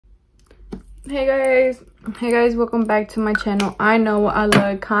Hey guys, welcome back to my channel. I know I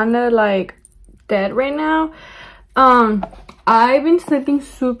look kind of like dead right now. I've been sleeping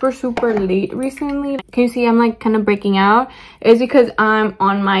super late recently. Can you see I'm like kind of breaking out? It's because I'm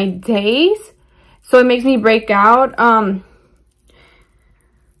on my days, so it makes me break out.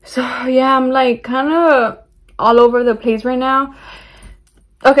 So yeah, I'm like kind of all over the place right now.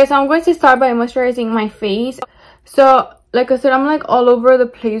 Okay, so I'm going to start by moisturizing my face. So like I said, I'm like all over the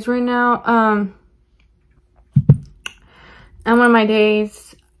place right now. I'm on my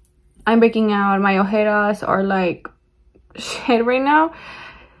days. I'm breaking out. My ojeras are like shit right now.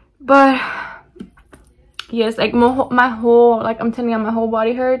 But yes, like my whole, like I'm telling you, my whole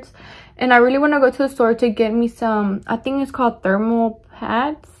body hurts. And I really want to go to the store to get me some, I think it's called thermal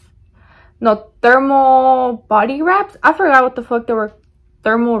pads. No, thermal body wraps. I forgot what the fuck they were.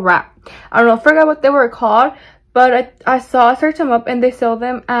 Thermal wrap. I don't know. I forgot what they were called. But I searched them up and they sell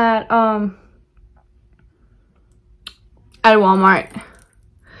them at Walmart.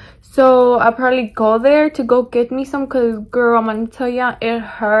 So I'll probably go there to go get me some, because girl, I'm gonna tell ya, it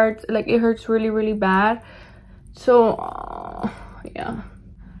hurts. Like it hurts really bad. So yeah.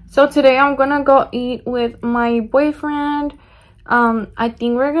 So today I'm gonna go eat with my boyfriend. I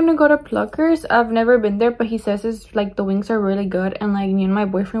think we're gonna go to Pluckers. I've never been there, but he says it's like the wings are really good, and like me and my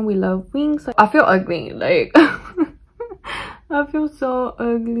boyfriend, we love wings. Like, I feel ugly, like I feel so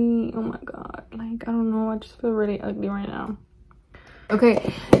ugly. Oh my god, like I don't know, I just feel really ugly right now.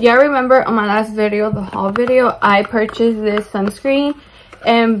 Okay, yeah, I remember on my last video, the haul video, I purchased this sunscreen,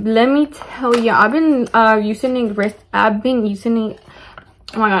 and let me tell you, I've been using it.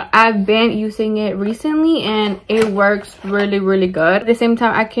 Oh my god, I've been using it recently and it works really good. At the same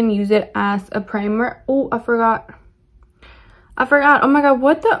time, I can use it as a primer. Oh, I forgot. Oh my god,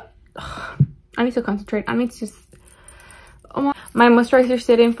 what the? Ugh, I need to concentrate. I need to just, oh my moisturizer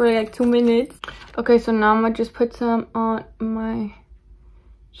sitting for like 2 minutes. Okay, so now I'm gonna just put some on my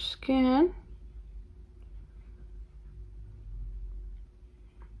skin.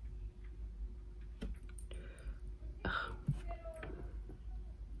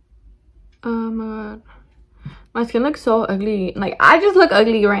 Oh my god, my skin looks so ugly. Like I just look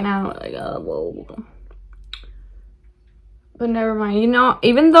ugly right now. Like whoa. But never mind. You know,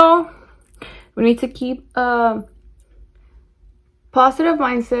 even though we need to keep a positive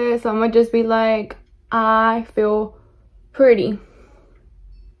mindset, so I'm gonna just be like, I feel pretty.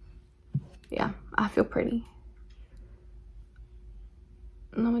 Yeah, I feel pretty.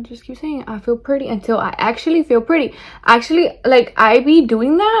 And I'm gonna just keep saying I feel pretty until I actually feel pretty. Actually, like I be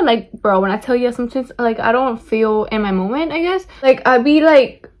doing that, like bro, when I tell you sometimes like I don't feel in my moment, I guess. Like I be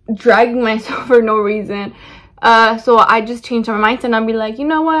like dragging myself for no reason. So I just change my mindset and I'll be like, you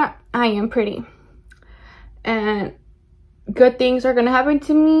know what, I am pretty and good things are gonna happen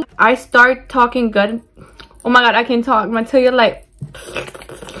to me. I start talking good. Oh my god, I can talk. I'm gonna tell you, like, oh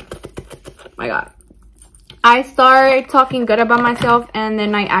my god, I start talking good about myself and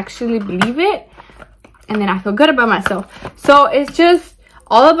then I actually believe it and then I feel good about myself. So it's just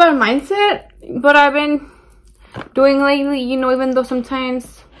all about mindset. But I've been doing lately, you know, even though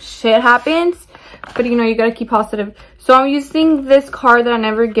sometimes shit happens, but you know, you gotta keep positive. So I'm using this card that I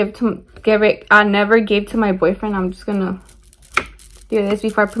never gave to my boyfriend. I'm just gonna do this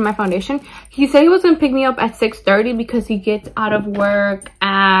before I put my foundation. He said he was gonna pick me up at 6:30 because he gets out of work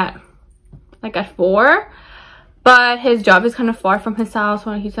at 4. But his job is kind of far from his house,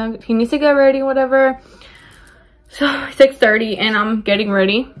 so he needs to get ready, whatever. So 6:30 and I'm getting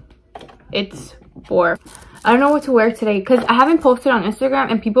ready. It's 4. I don't know what to wear today because I haven't posted on Instagram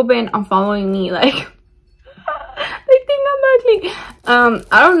and people been unfollowing me, like they think I'm ugly.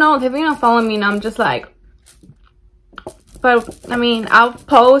 I don't know, they've been unfollowing me and I'm just like, but I mean, I'll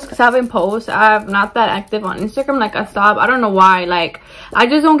post because I've been I'm not that active on Instagram. Like I stopped. I don't know why. Like I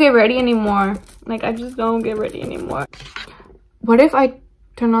just don't get ready anymore. Like I just don't get ready anymore. What if I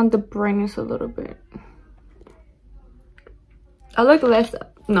turn on the brightness a little bit? I look less.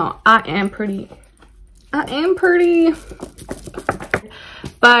 No, I am pretty.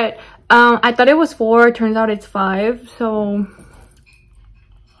 But I thought it was 4. Turns out it's 5. So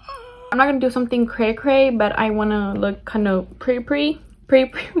I'm not gonna do something cray, but I want to look kind of pretty.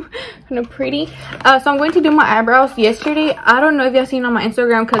 Kind of pretty. So I'm going to do my eyebrows. Yesterday, I don't know if y'all seen on my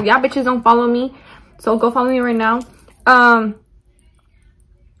Instagram, because y'all bitches don't follow me, so go follow me right now. I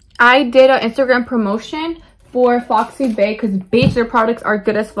did an Instagram promotion for Foxy Bay, because bitch, their products are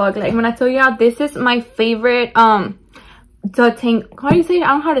good as fuck. Like when I tell y'all, this is my favorite how do you say it? I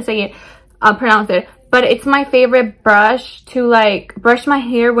don't know how to say it, pronounce it, but it's my favorite brush to like brush my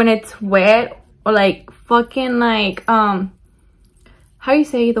hair when it's wet, or like fucking like how do you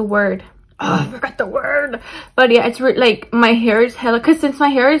say the word? I forgot the word. But yeah, it's like my hair is hella, because since my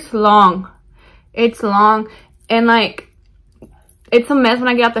hair is long, it's long, and like it's a mess when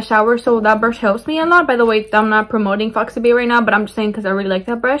I get out the shower, so that brush helps me a lot. By the way, I'm not promoting Foxy Bay right now, but I'm just saying because I really like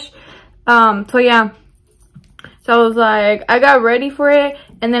that brush. So yeah, so I was like, I got ready for it,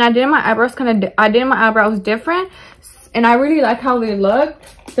 and then I did my eyebrows different, and I really like how they look.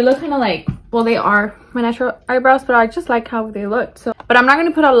 They look kind of like, well, they are my natural eyebrows, but I just like how they look. So, but I'm not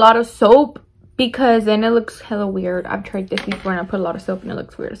gonna put a lot of soap because then it looks hella weird. I've tried this before and I put a lot of soap and it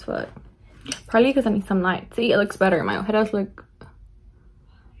looks weird as fuck. Probably because I need some light. See, it looks better. My head does look.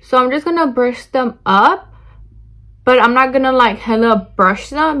 So I'm just gonna brush them up, but I'm not gonna like hella brush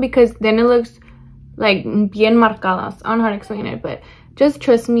them because then it looks like bien marcadas. I don't know how to explain it, but just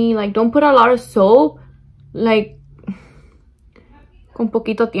trust me, like don't put a lot of soap, like con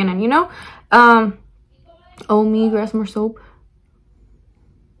poquito tienen, you know? Oh me, grab more soap.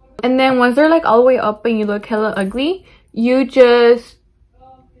 And then once they're like all the way up and you look hella ugly, you just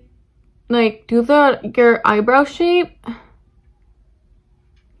like do your eyebrow shape.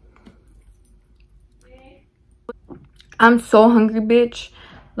 I'm so hungry, bitch.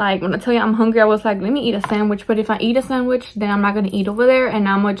 Like when I tell you I'm hungry, I was like, let me eat a sandwich. But if I eat a sandwich, then I'm not gonna eat over there, and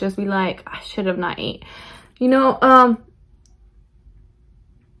I'm gonna just be like, I should have not ate, you know.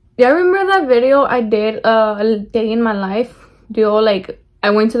 Yeah, I remember that video I did, a day in my life video, like I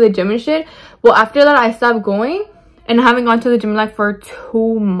went to the gym and shit. Well, after that I stopped going, and I haven't gone to the gym like for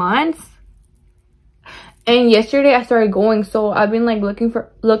 2 months. And yesterday I started going, so I've been like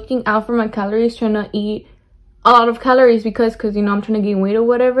looking out for my calories, trying to eat a lot of calories because you know I'm trying to gain weight or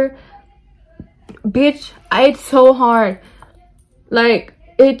whatever. Bitch, it's so hard. Like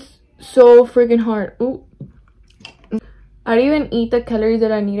it's so freaking hard. Ooh. I didn't even eat the calories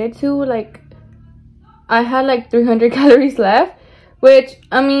that I needed to. Like I had like 300 calories left, which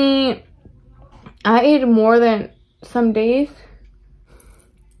I mean I ate more than some days.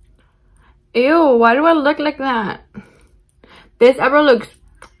 Ew, why do I look like that? This eyebrow looks,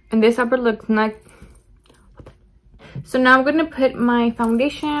 and this eyebrow looks not. So now I'm gonna put my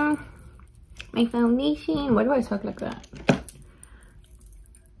foundation. Why do I talk like that?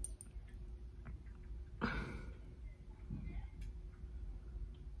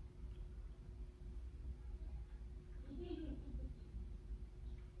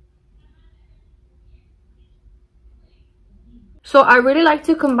 So I really like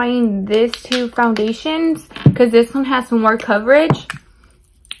to combine these two foundations because this one has more coverage.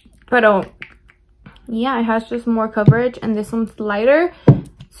 But yeah, it has just more coverage, and this one's lighter.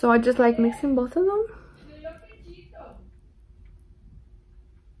 So I just like mixing both of them.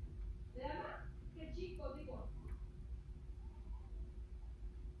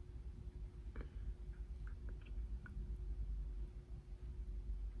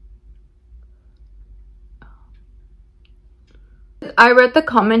 I read the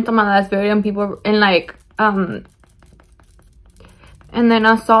comment on my last video and people and like and then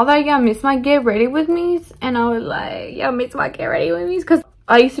I saw that yeah, Miss might get ready with me, and I was like, yeah, Miss might get ready with me, because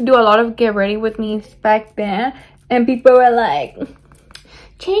I used to do a lot of get ready with me back then, and people were like,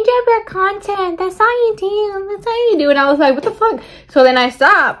 change up your content, that's how you do, that's how you do, and I was like, what the fuck? So then I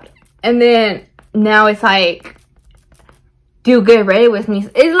stopped, and then now it's like, do get ready with me.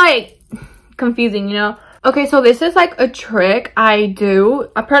 It's like confusing, you know. Okay, so this is like a trick I do.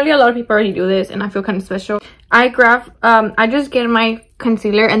 Apparently a lot of people already do this, and I feel kind of special. I just get my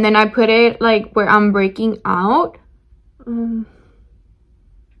concealer and then I put it like where I'm breaking out.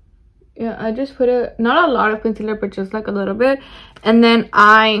 Yeah, I just put it, not a lot of concealer, but just like a little bit. And then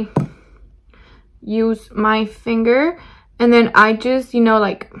I use my finger, and then I just, you know,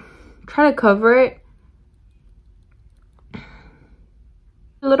 like try to cover it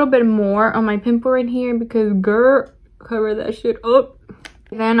a little bit more on my pimple right here, because girl, cover that shit up.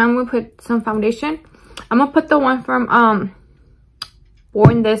 Then I'm gonna put some foundation. I'm gonna put the one from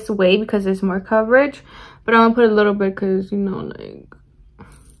Born This Way because there's more coverage, but I'm gonna put a little bit because, you know, like,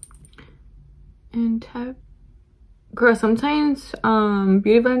 and tap. Girl, sometimes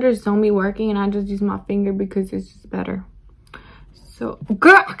beauty blenders don't be working, and I just use my finger because it's just better. So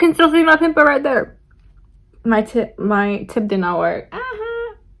girl, I can still see my pimple right there. My tip did not work.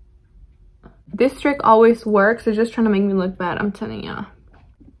 This trick always works. It's just trying to make me look bad, I'm telling ya.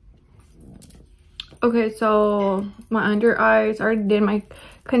 Okay, so my under eyes, I already did my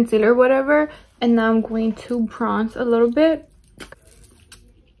concealer, whatever, and now I'm going to bronze a little bit.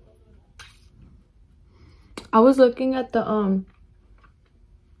 I was looking at the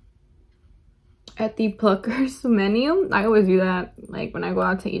Pluckers menu. I always do that, like when I go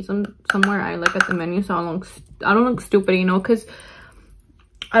out to eat somewhere, I look at the menu so I don't look stupid, you know, because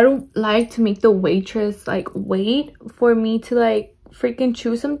I don't like to make the waitress like wait for me to like freaking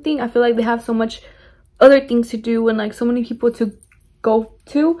choose something. I feel like they have so much other things to do and like so many people to go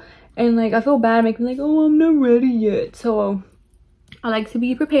to, and like I feel bad making like, oh, I'm not ready yet. So I like to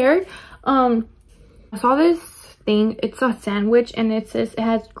be prepared. I saw this thing, it's a sandwich, and it says it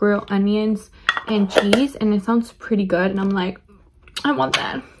has grilled onions and cheese, and it sounds pretty good, and I'm like, I want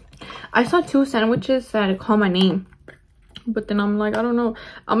that. I saw 2 sandwiches that call my name, but then I'm like, I don't know.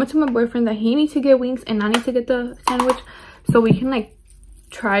 I'm gonna tell my boyfriend that he needs to get wings and I need to get the sandwich so we can like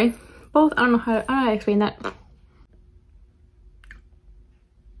try both. I don't know how to explain that.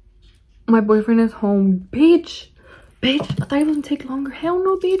 My boyfriend is home. Bitch, I thought it wouldn't take longer. Hell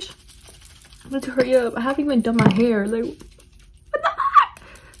no, bitch. I need to hurry up. I haven't even done my hair. Like, what the heck?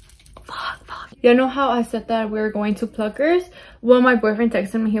 Fuck. You know how I said that we were going to Pluckers? Well, my boyfriend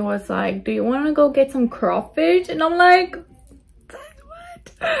texted me. He was like, do you want to go get some crawfish? And I'm like,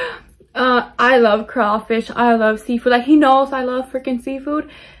 what? I love crawfish. I love seafood. Like, he knows I love freaking seafood.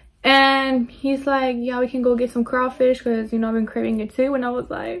 And he's like, yeah, we can go get some crawfish because, you know, I've been craving it too. And I was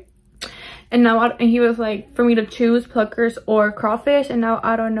like, and he was like, for me to choose Pluckers or crawfish, and now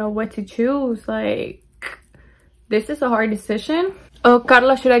I don't know what to choose. Like, this is a hard decision. Oh,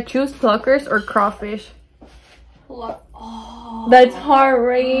 Carla, should I choose Pluckers or crawfish? Oh, that's hard,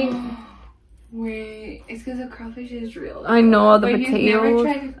 right? Wait, it's because the crawfish is real. I know, the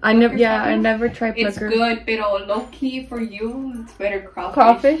potatoes. I never tried Pluckers. It's good, but low key for you, it's better crawfish.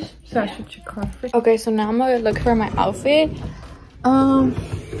 Crawfish? So yeah. I should choose crawfish. Okay, so now I'm gonna look for my outfit.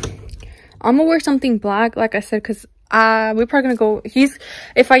 I'm gonna wear something black, like I said, because we're probably gonna go.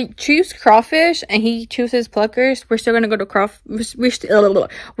 If I choose crawfish and he chooses Pluckers, we're still gonna go to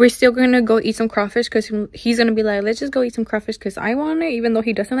we're still gonna go eat some crawfish, because he's gonna be like, let's just go eat some crawfish because I want it, even though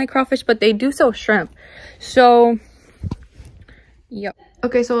he doesn't like crawfish. But they do sell shrimp, so yep.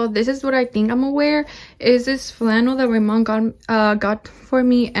 Okay, so this is what I think I'm gonna wear. Is this flannel that my mom got for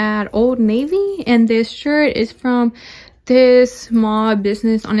me at Old Navy, and this shirt is from this small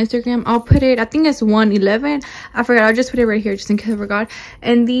business on Instagram. I'll put it, I think it's 111. I forgot. I'll just put it right here just in case I forgot.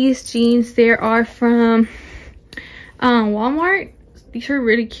 And these jeans, they are from Walmart. These are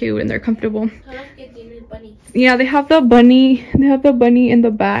really cute and they're comfortable. Yeah, they have the bunny. They have the bunny in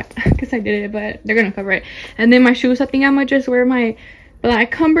the back because I did it, but they're gonna cover it. And then my shoes, I think I'm gonna just wear my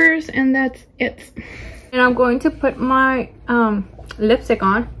black Converse, and that's it. And I'm going to put my lipstick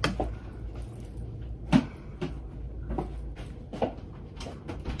on.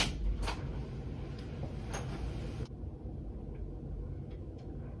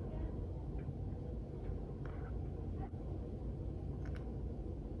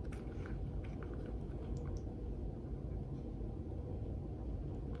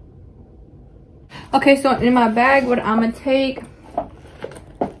 Okay, so in my bag, what I'm gonna take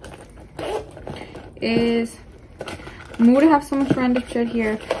is, I'm gonna have so much random shit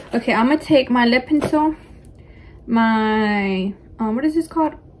here. Okay, I'm gonna take my lip pencil, my what is this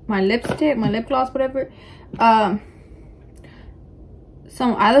called? My lipstick, my lip gloss, whatever. Some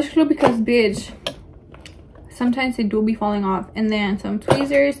eyelash glue, because bitch, sometimes they do be falling off, and then some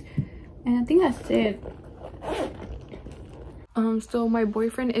tweezers, and I think that's it. So my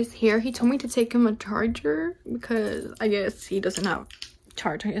boyfriend is here. He told me to take him a charger because I guess he doesn't have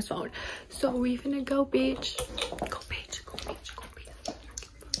charge on his phone. So we're gonna go, bitch. Go, bitch. Go, bitch. Go,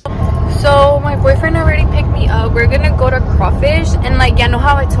 bitch. So my boyfriend already picked me up. We're gonna go to Crawfish, and like, yeah, know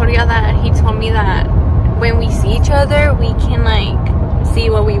how I told you that he told me that when we see each other, we can like see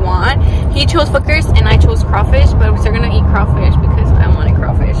what we want. He chose Pluckers and I chose Crawfish, but we're still gonna eat Crawfish because I wanted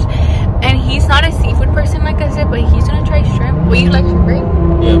Crawfish. And he's not a seafood person, like I said, but he's gonna try shrimp. Well, you like shrimp,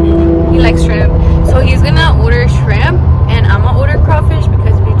 right? Yeah, he likes shrimp. So he's gonna order shrimp, and I'm gonna order crawfish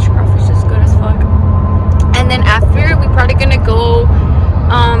because bitch, crawfish is good as fuck. And then after, we're probably gonna go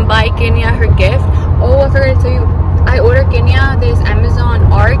buy Kenya her gift. Oh, I forgot to tell you, I ordered Kenya this Amazon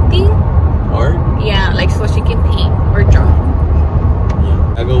art thing. Art? Yeah, like so she can paint or draw.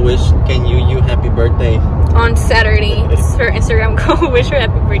 Yeah. I go wish you happy birthday on Saturday. Her Instagram, go wish her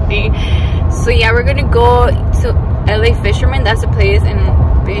happy birthday. So yeah, we're gonna go to LA Fisherman. That's the place, and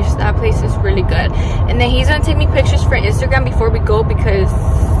bitch, that place is really good. And then he's gonna take me pictures for Instagram before we go, because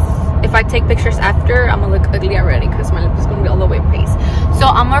if I take pictures after, I'm gonna look ugly already because my lip is gonna be all the way placed. So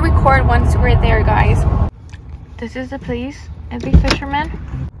I'm gonna record once we're there, guys. This is the place, LA Fisherman.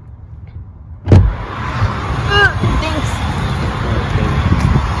 Thanks.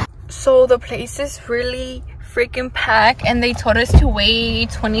 So the place is really freaking packed, and they told us to wait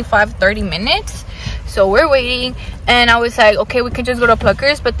 25-30 minutes. So we're waiting, and I was like, okay, we can just go to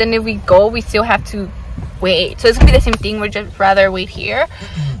Pluckers, but then if we go, we still have to wait. So it's gonna be the same thing. We'd just rather wait here.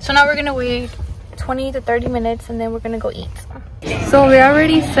 So now we're gonna wait 20 to 30 minutes and then we're gonna go eat. So we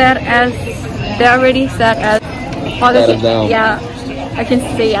already set as all the, yeah, I can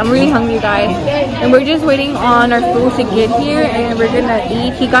see I'm really hungry, guys, and we're just waiting on our food to get here and we're gonna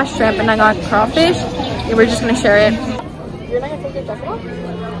eat. He got shrimp and I got crawfish and we're just gonna share it. You're not gonna take your jacket off?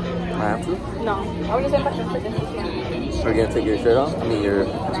 I have to? No, I was just saying for this one. Are you gonna take your shirt off? I mean your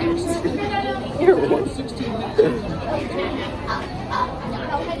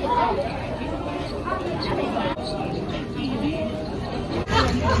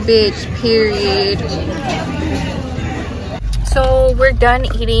bitch, period. So we're done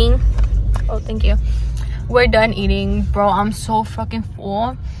eating. Oh, thank you. We're done eating, bro. I'm so fucking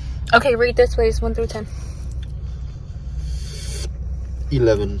full. Okay, rate this place 1 through 10.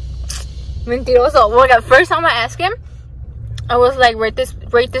 11. Mentiroso. Well, first time I asked him, I was like, rate this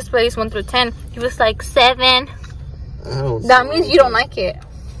place 1 through 10. He was like 7. That means you don't like it.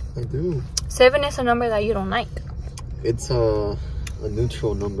 I do. 7 is a number that you don't like. It's a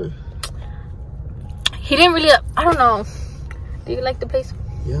neutral number. He didn't really, I don't know. Do you like the place?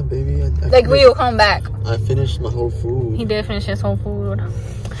 Yeah, baby. I Like, we will come back. I finished my whole food. He did finish his whole food.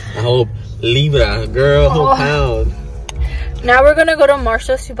 A whole libra, girl, whole pound. Now we're gonna go to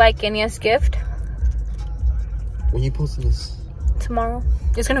Marshall's to buy Kenya's gift. When you posting this? Tomorrow.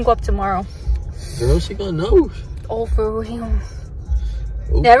 It's gonna go up tomorrow. Girl, she gonna know. Oh, for real.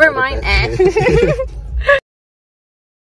 Ooh, Never mind,